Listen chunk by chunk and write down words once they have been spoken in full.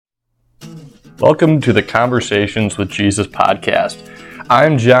Welcome to the Conversations with Jesus podcast.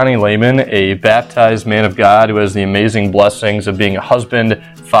 I'm Johnny Lehman, a baptized man of God who has the amazing blessings of being a husband,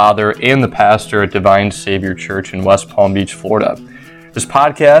 father, and the pastor at Divine Savior Church in West Palm Beach, Florida. This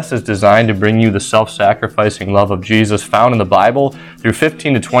podcast is designed to bring you the self-sacrificing love of Jesus found in the Bible through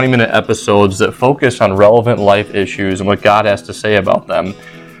 15 to 20-minute episodes that focus on relevant life issues and what God has to say about them.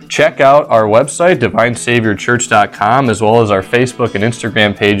 Check out our website, divinesaviorchurch.com, as well as our Facebook and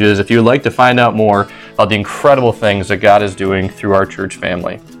Instagram pages if you would like to find out more about the incredible things that God is doing through our church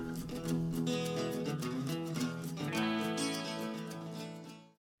family.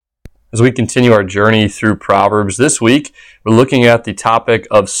 As we continue our journey through Proverbs this week, we're looking at the topic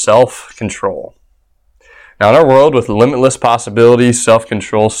of self-control. Now, in our world with limitless possibilities,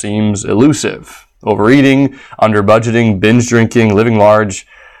 self-control seems elusive. Overeating, under-budgeting, binge drinking, living large,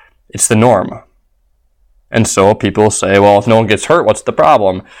 it's the norm. And so people say, well, if no one gets hurt, what's the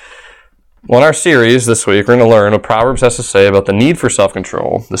problem? Well, in our series this week, we're going to learn what Proverbs has to say about the need for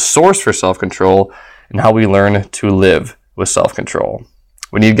self-control, the source for self-control, and how we learn to live with self-control.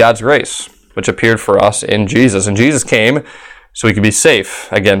 We need God's grace, which appeared for us in Jesus. And Jesus came so we could be safe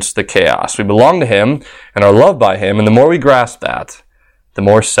against the chaos. We belong to Him and are loved by Him. And the more we grasp that, the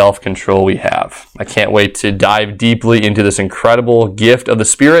more self-control we have. I can't wait to dive deeply into this incredible gift of the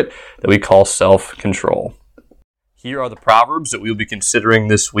Spirit that we call self-control. Here are the Proverbs that we'll be considering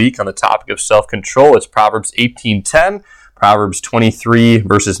this week on the topic of self-control. It's Proverbs 18:10, Proverbs 23,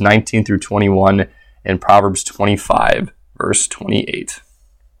 verses 19 through 21, and Proverbs 25, verse 28.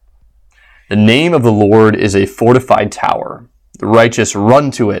 The name of the Lord is a fortified tower. The righteous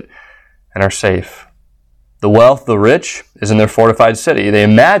run to it and are safe. The wealth of the rich is in their fortified city. They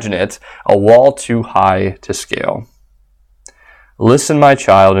imagine it a wall too high to scale. Listen, my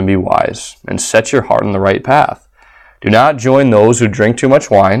child, and be wise, and set your heart on the right path. Do not join those who drink too much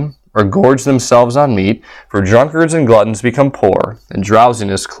wine, or gorge themselves on meat, for drunkards and gluttons become poor, and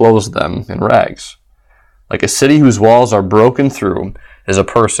drowsiness clothes them in rags. Like a city whose walls are broken through is a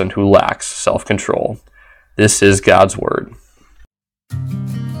person who lacks self-control. This is God's word.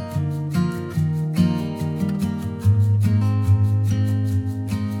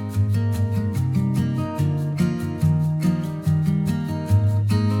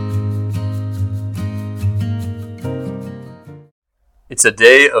 It's a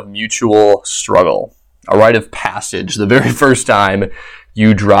day of mutual struggle, a rite of passage the very first time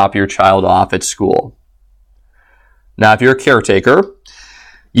you drop your child off at school. Now, if you're a caretaker,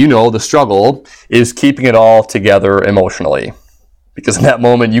 you know the struggle is keeping it all together emotionally, because in that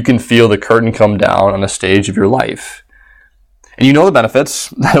moment you can feel the curtain come down on a stage of your life. And you know the benefits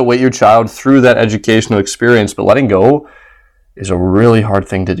that await your child through that educational experience, but letting go is a really hard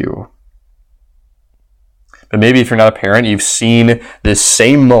thing to do. But maybe if you're not a parent, you've seen this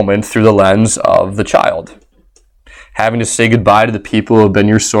same moment through the lens of the child. Having to say goodbye to the people who have been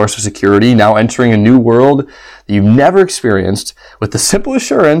your source of security, now entering a new world that you've never experienced with the simple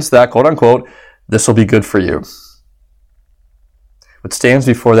assurance that, quote unquote, this will be good for you. What stands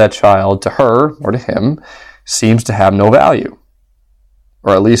before that child, to her or to him, seems to have no value,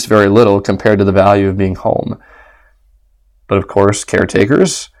 or at least very little compared to the value of being home. But of course,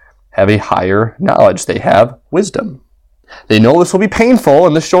 caretakers have a higher knowledge. They have wisdom. They know this will be painful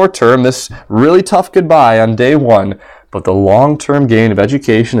in the short term, this really tough goodbye on day one, but the long-term gain of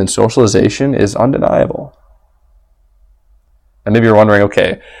education and socialization is undeniable. And maybe you're wondering,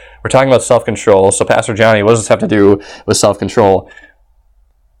 okay, we're talking about self-control, so Pastor Johnny, what does this have to do with self-control?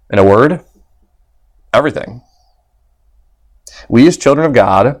 In a word, everything. We as children of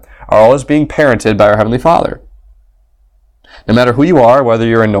God are always being parented by our Heavenly Father. No matter who you are, whether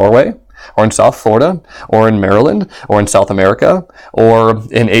you're in Norway, or in South Florida, or in Maryland, or in South America, or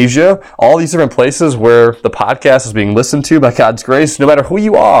in Asia, all these different places where the podcast is being listened to by God's grace, no matter who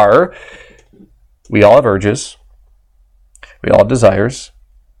you are, we all have urges. We all have desires.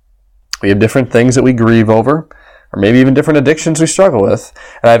 We have different things that we grieve over, or maybe even different addictions we struggle with.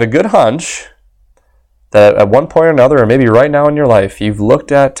 And I have a good hunch that at one point or another, or maybe right now in your life, you've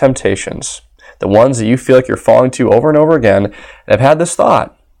looked at temptations, the ones that you feel like you're falling to over and over again, and have had this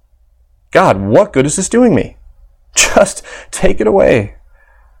thought, God, what good is this doing me? Just take it away.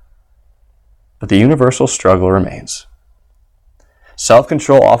 But the universal struggle remains.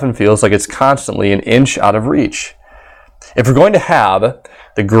 Self-control often feels like it's constantly an inch out of reach. If we're going to have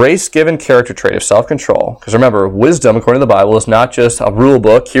the grace-given character trait of self-control, because remember, wisdom, according to the Bible, is not just a rule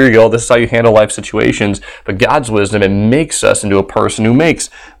book, here you go, this is how you handle life situations, but God's wisdom, it makes us into a person who makes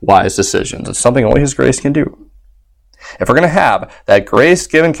wise decisions. It's something only His grace can do. If we're going to have that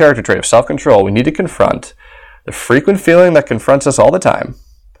grace-given character trait of self-control, we need to confront the frequent feeling that confronts us all the time,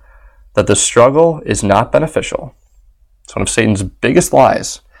 that the struggle is not beneficial. It's one of Satan's biggest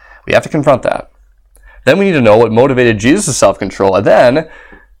lies. We have to confront that. Then we need to know what motivated Jesus' self-control, and then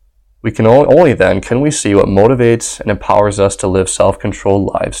we can only then can we see what motivates and empowers us to live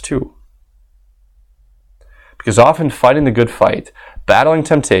self-controlled lives too. Because often fighting the good fight, battling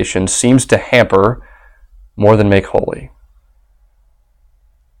temptation seems to hamper more than make holy.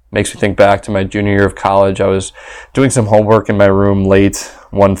 Makes me think back to my junior year of college. I was doing some homework in my room late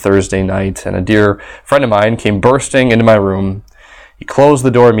one Thursday night, and a dear friend of mine came bursting into my room. He closed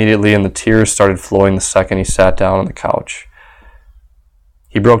the door immediately, and the tears started flowing the second he sat down on the couch.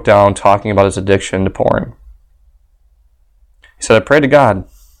 He broke down talking about his addiction to porn. He said, I prayed to God.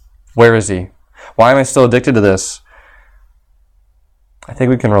 Where is he? Why am I still addicted to this? I think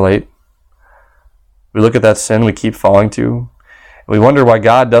we can relate. We look at that sin we keep falling to, and we wonder why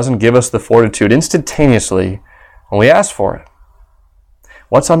God doesn't give us the fortitude instantaneously when we ask for it.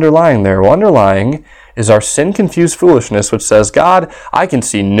 What's underlying there? Well, underlying is our sin-confused foolishness, which says, God, I can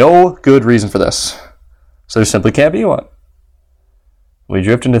see no good reason for this, so there simply can't be one. We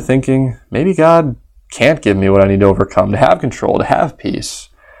drift into thinking, maybe God can't give me what I need to overcome, to have control, to have peace.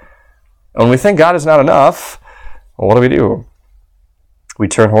 And when we think God is not enough, well, what do? We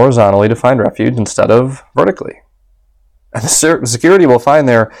turn horizontally to find refuge instead of vertically. And the security we'll find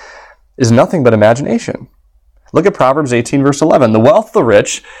there is nothing but imagination. Look at Proverbs 18, verse 11. The wealth of the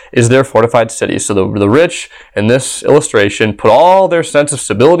rich is their fortified city. So the rich, in this illustration, put all their sense of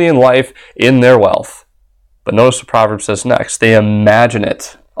stability in life in their wealth. But notice what Proverbs says next. They imagine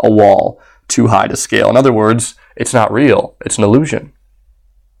it, a wall too high to scale. In other words, it's not real. It's an illusion.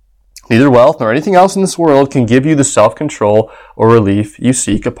 Neither wealth nor anything else in this world can give you the self-control or relief you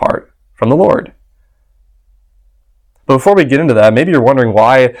seek apart from the Lord. But before we get into that, maybe you're wondering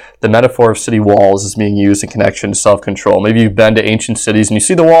why the metaphor of city walls is being used in connection to self-control. Maybe you've been to ancient cities and you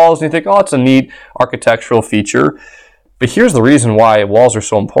see the walls and you think, oh, it's a neat architectural feature. But here's the reason why walls are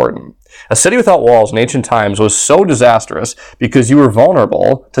so important. A city without walls in ancient times was so disastrous because you were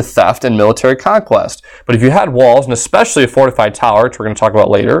vulnerable to theft and military conquest. But if you had walls, and especially a fortified tower, which we're going to talk about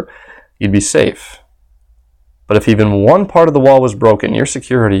later, you'd be safe. But if even one part of the wall was broken, your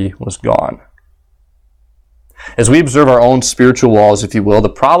security was gone. As we observe our own spiritual walls, if you will, the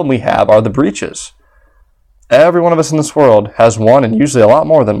problem we have are the breaches. Every one of us in this world has one, and usually a lot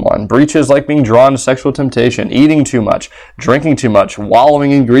more than one. Breaches like being drawn to sexual temptation, eating too much, drinking too much,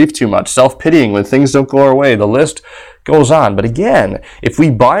 wallowing in grief too much, self-pitying when things don't go our way. The list goes on. But again, if we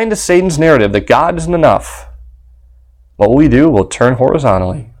buy into Satan's narrative that God isn't enough, what will we do? We'll turn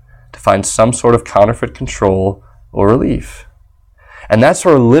horizontally to find some sort of counterfeit control or relief. And that's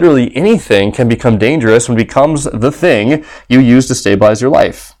where literally anything can become dangerous when it becomes the thing you use to stabilize your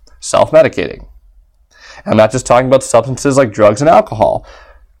life. Self-medicating. I'm not just talking about substances like drugs and alcohol,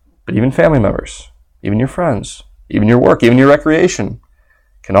 but even family members, even your friends, even your work, even your recreation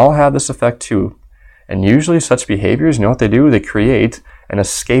can all have this effect too. And usually such behaviors, you know what they do? They create an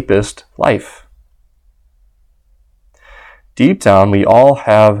escapist life. Deep down, we all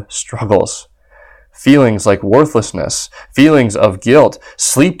have struggles. Feelings like worthlessness, feelings of guilt,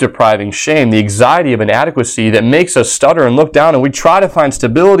 sleep-depriving shame, the anxiety of inadequacy that makes us stutter and look down, and we try to find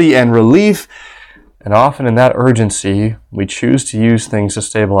stability and relief. And often in that urgency, we choose to use things to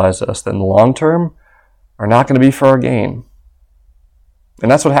stabilize us that in the long term are not going to be for our gain. And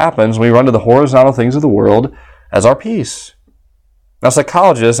that's what happens when we run to the horizontal things of the world as our peace. Now,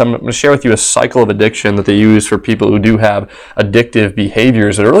 psychologists, I'm going to share with you a cycle of addiction that they use for people who do have addictive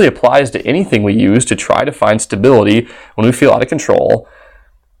behaviors. It really applies to anything we use to try to find stability when we feel out of control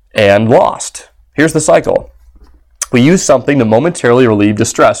and lost. Here's the cycle. We use something to momentarily relieve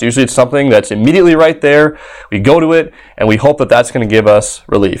distress. Usually it's something that's immediately right there. We go to it, and we hope that that's going to give us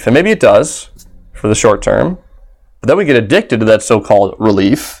relief. And maybe it does for the short term. But then we get addicted to that so-called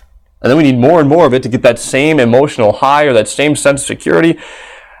relief. And then we need more and more of it to get that same emotional high or that same sense of security.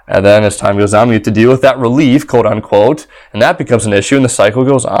 And then as time goes on, we have to deal with that relief, quote unquote. And that becomes an issue, and the cycle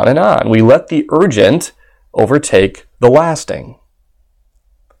goes on and on. We let the urgent overtake the lasting.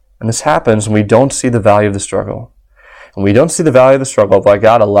 And this happens when we don't see the value of the struggle. When we don't see the value of the struggle, of why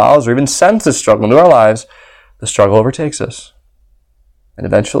God allows or even sends the struggle into our lives, the struggle overtakes us. And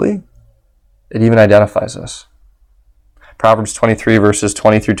eventually, it even identifies us. Proverbs 23 verses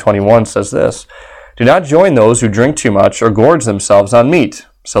 20 through 21 says this, "Do not join those who drink too much or gorge themselves on meat."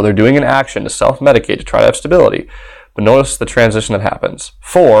 So they're doing an action to self-medicate to try to have stability. But notice the transition that happens.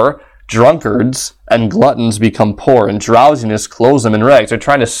 "For drunkards and gluttons become poor, and drowsiness clothes them in rags." They're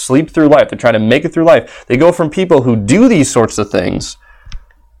trying to sleep through life. They're trying to make it through life. They go from people who do these sorts of things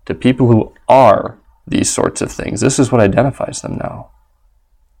to people who are these sorts of things. This is what identifies them now.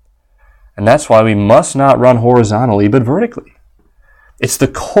 And that's why we must not run horizontally, but vertically. It's the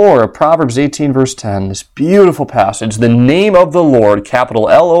core of Proverbs 18, verse 10, this beautiful passage. The name of the Lord, capital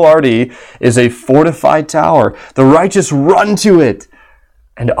Lord, is a fortified tower. The righteous run to it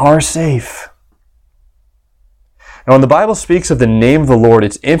and are safe. Now, when the Bible speaks of the name of the Lord,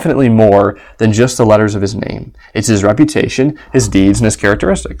 it's infinitely more than just the letters of his name. It's his reputation, his deeds, and his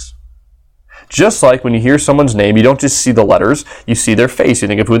characteristics. Just like when you hear someone's name, you don't just see the letters, you see their face, you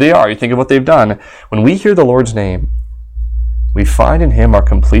think of who they are, you think of what they've done. When we hear the Lord's name, we find in him our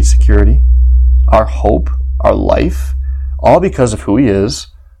complete security, our hope, our life, all because of who he is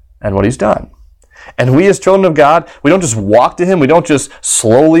and what he's done. And we as children of God, we don't just walk to him, we don't just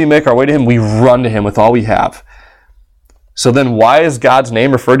slowly make our way to him, we run to him with all we have. So then why is God's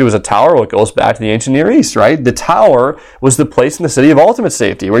name referred to as a tower? Well, it goes back to the ancient Near East, right? The tower was the place in the city of ultimate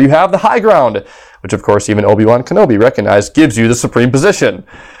safety, where you have the high ground, which of course even Obi-Wan Kenobi recognized gives you the supreme position.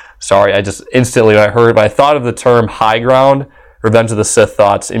 Sorry, I just instantly, when I thought of the term high ground, Revenge of the Sith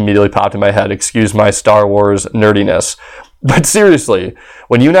thoughts immediately popped in my head. Excuse my Star Wars nerdiness. But seriously,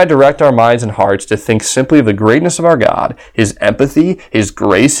 when you and I direct our minds and hearts to think simply of the greatness of our God, his empathy, his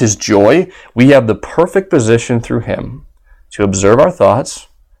grace, his joy, we have the perfect position through him to observe our thoughts,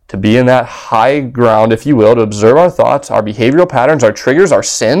 to be in that high ground, if you will, to observe our thoughts, our behavioral patterns, our triggers, our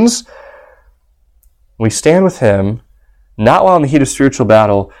sins. We stand with him, not while in the heat of spiritual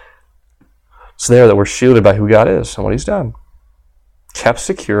battle. It's there that we're shielded by who God is and what he's done, kept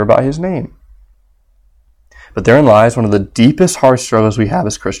secure by his name. But therein lies one of the deepest heart struggles we have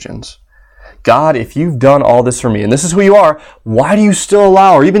as Christians. God, if you've done all this for me, and this is who you are, why do you still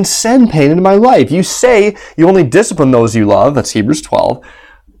allow or even send pain into my life? You say you only discipline those you love. That's Hebrews 12.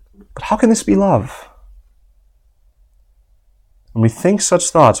 But how can this be love? When we think such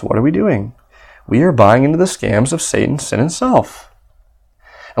thoughts, what are we doing? We are buying into the scams of Satan, sin, and self.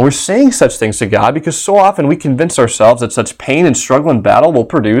 And we're saying such things to God because so often we convince ourselves that such pain and struggle and battle will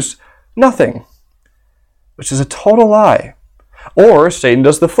produce nothing, which is a total lie. Or Satan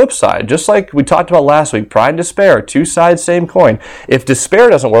does the flip side, just like we talked about last week, pride and despair, two sides, same coin. If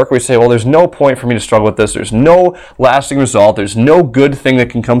despair doesn't work, we say, well, there's no point for me to struggle with this. There's no lasting result. There's no good thing that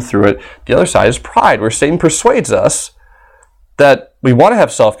can come through it. The other side is pride, where Satan persuades us that we want to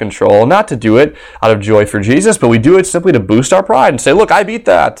have self-control, not to do it out of joy for Jesus, but we do it simply to boost our pride and say, look, I beat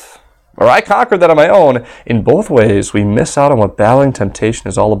that, or I conquered that on my own. In both ways, we miss out on what battling temptation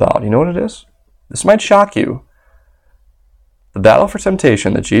is all about. You know what it is? This might shock you. The battle for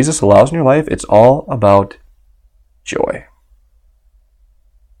temptation that Jesus allows in your life, it's all about joy.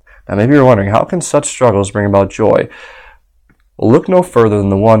 Now maybe you're wondering, how can such struggles bring about joy? Well, look no further than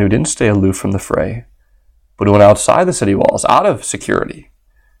the one who didn't stay aloof from the fray, but who went outside the city walls, out of security,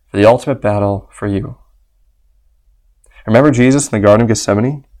 for the ultimate battle for you. Remember Jesus in the Garden of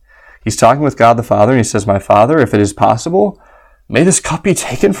Gethsemane? He's talking with God the Father, and he says, my Father, if it is possible, may this cup be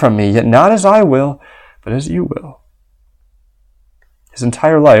taken from me, yet not as I will, but as you will. His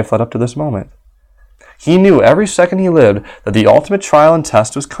entire life led up to this moment. He knew every second he lived that the ultimate trial and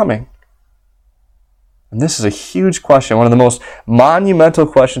test was coming. And this is a huge question, one of the most monumental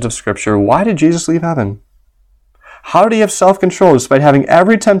questions of Scripture. Why did Jesus leave heaven? How did he have self-control despite having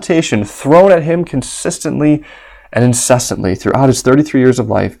every temptation thrown at him consistently and incessantly throughout his 33 years of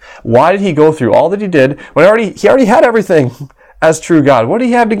life? Why did he go through all that he did when he already had everything as true God? What did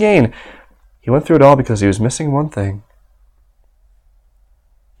he have to gain? He went through it all because he was missing one thing.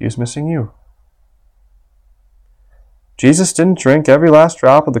 He was missing you. Jesus didn't drink every last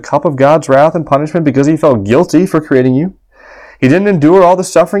drop of the cup of God's wrath and punishment because he felt guilty for creating you. He didn't endure all the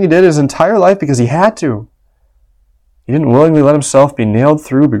suffering he did his entire life because he had to. He didn't willingly let himself be nailed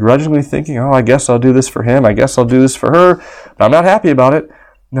through, begrudgingly thinking, oh, I guess I'll do this for him, I guess I'll do this for her, but I'm not happy about it.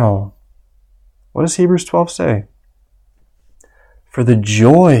 No. What does Hebrews 12 say? For the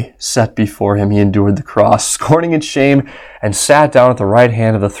joy set before him, he endured the cross, scorning its shame, and sat down at the right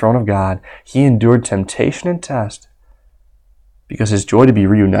hand of the throne of God. He endured temptation and test because his joy to be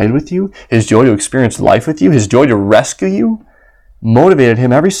reunited with you, his joy to experience life with you, his joy to rescue you, motivated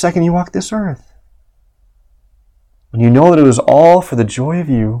him every second he walked this earth. When you know that it was all for the joy of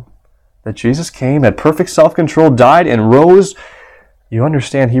you, that Jesus came, had perfect self-control, died, and rose, you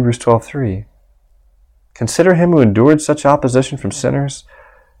understand Hebrews 12:3. Consider him who endured such opposition from sinners,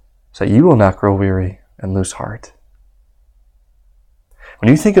 so that you will not grow weary and lose heart. When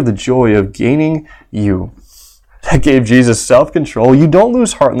you think of the joy of gaining you, that gave Jesus self-control, you don't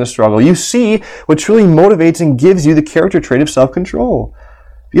lose heart in the struggle. You see what truly motivates and gives you the character trait of self-control.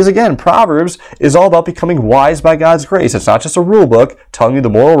 Because again, Proverbs is all about becoming wise by God's grace. It's not just a rule book telling you the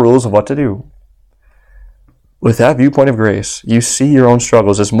moral rules of what to do. With that viewpoint of grace, you see your own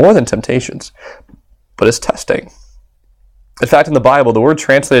struggles as more than temptations, but as testing. In fact, in the Bible, the word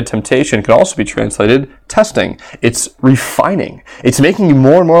translated temptation can also be translated testing. It's refining. It's making you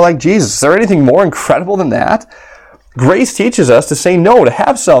more and more like Jesus. Is there anything more incredible than that? Grace teaches us to say no, to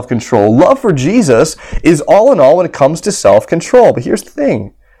have self-control. Love for Jesus is all in all when it comes to self-control. But here's the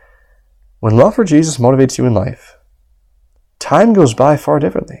thing. When love for Jesus motivates you in life, time goes by far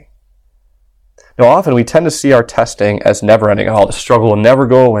differently. Now, often we tend to see our testing as never-ending. Oh, the struggle will never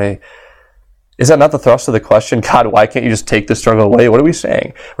go away. Is that not the thrust of the question? God, why can't you just take the struggle away? What are we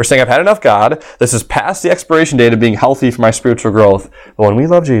saying? We're saying, I've had enough, God. This is past the expiration date of being healthy for my spiritual growth. But when we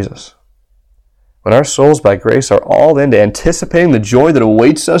love Jesus, when our souls by grace are all into anticipating the joy that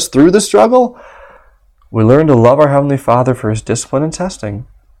awaits us through the struggle, we learn to love our Heavenly Father for His discipline and testing.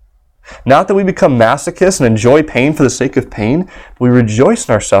 Not that we become masochists and enjoy pain for the sake of pain, but we rejoice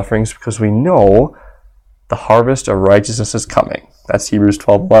in our sufferings because we know the harvest of righteousness is coming. That's Hebrews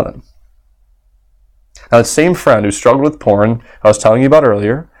 12:11. Now, that same friend who struggled with porn I was telling you about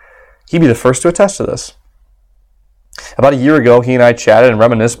earlier, he'd be the first to attest to this. About a year ago, he and I chatted and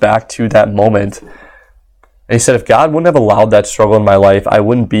reminisced back to that moment. And he said, if God wouldn't have allowed that struggle in my life, I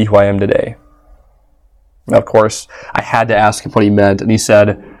wouldn't be who I am today. Now, of course, I had to ask him what he meant. And he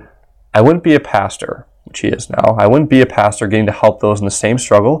said, I wouldn't be a pastor, which he is now. I wouldn't be a pastor getting to help those in the same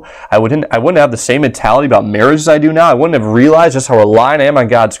struggle. I wouldn't have the same mentality about marriage as I do now. I wouldn't have realized just how reliant I am on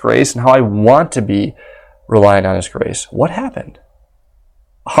God's grace and how I want to be relying on His grace. What happened?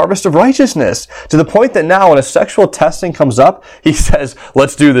 A harvest of righteousness, to the point that now when a sexual testing comes up, he says,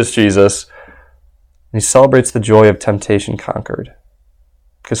 let's do this, Jesus. And he celebrates the joy of temptation conquered.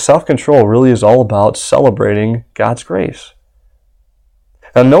 Because self-control really is all about celebrating God's grace.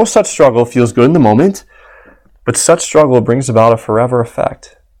 Now, no such struggle feels good in the moment, but such struggle brings about a forever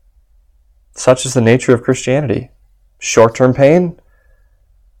effect. Such is the nature of Christianity. Short-term pain,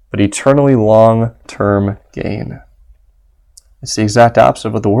 but eternally long-term gain. It's the exact opposite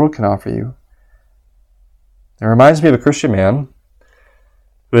of what the world can offer you. It reminds me of a Christian man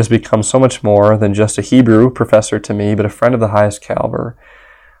who has become so much more than just a Hebrew professor to me, but a friend of the highest caliber.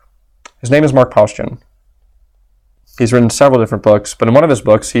 His name is Mark Paustian. He's written several different books, but in one of his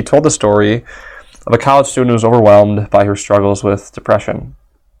books, he told the story of a college student who was overwhelmed by her struggles with depression.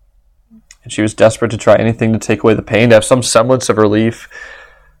 And she was desperate to try anything to take away the pain, to have some semblance of relief.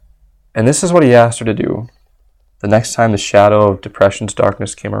 And this is what he asked her to do the next time the shadow of depression's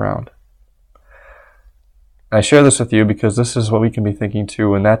darkness came around. And I share this with you because this is what we can be thinking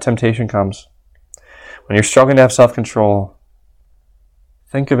too when that temptation comes. When you're struggling to have self-control,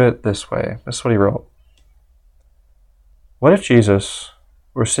 think of it this way. This is what he wrote. What if Jesus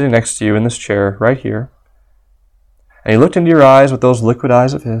were sitting next to you in this chair right here, and He looked into your eyes with those liquid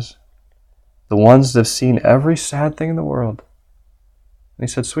eyes of His, the ones that have seen every sad thing in the world, and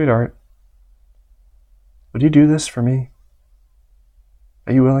He said, sweetheart, would you do this for me?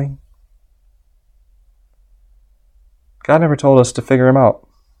 Are you willing? God never told us to figure Him out.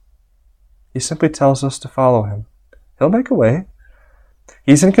 He simply tells us to follow Him. He'll make a way.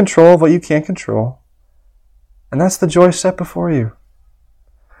 He's in control of what you can't control. And that's the joy set before you.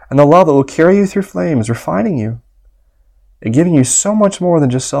 And the love that will carry you through flames, refining you, and giving you so much more than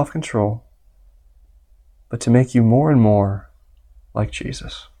just self-control, but to make you more and more like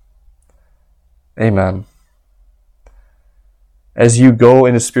Jesus. Amen. As you go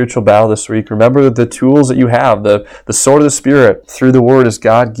into spiritual battle this week, remember the tools that you have, the sword of the Spirit, through the Word as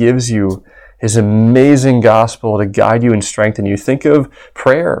God gives you His amazing gospel to guide you and strengthen you. Think of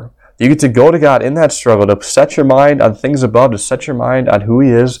prayer. You get to go to God in that struggle, to set your mind on things above, to set your mind on who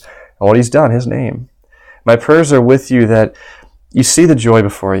He is and what He's done, His name. My prayers are with you that you see the joy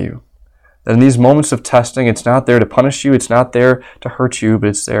before you. That in these moments of testing, it's not there to punish you, it's not there to hurt you, but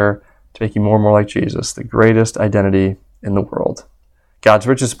it's there to make you more and more like Jesus, the greatest identity in the world. God's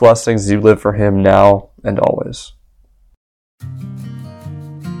richest blessings as you live for Him now and always.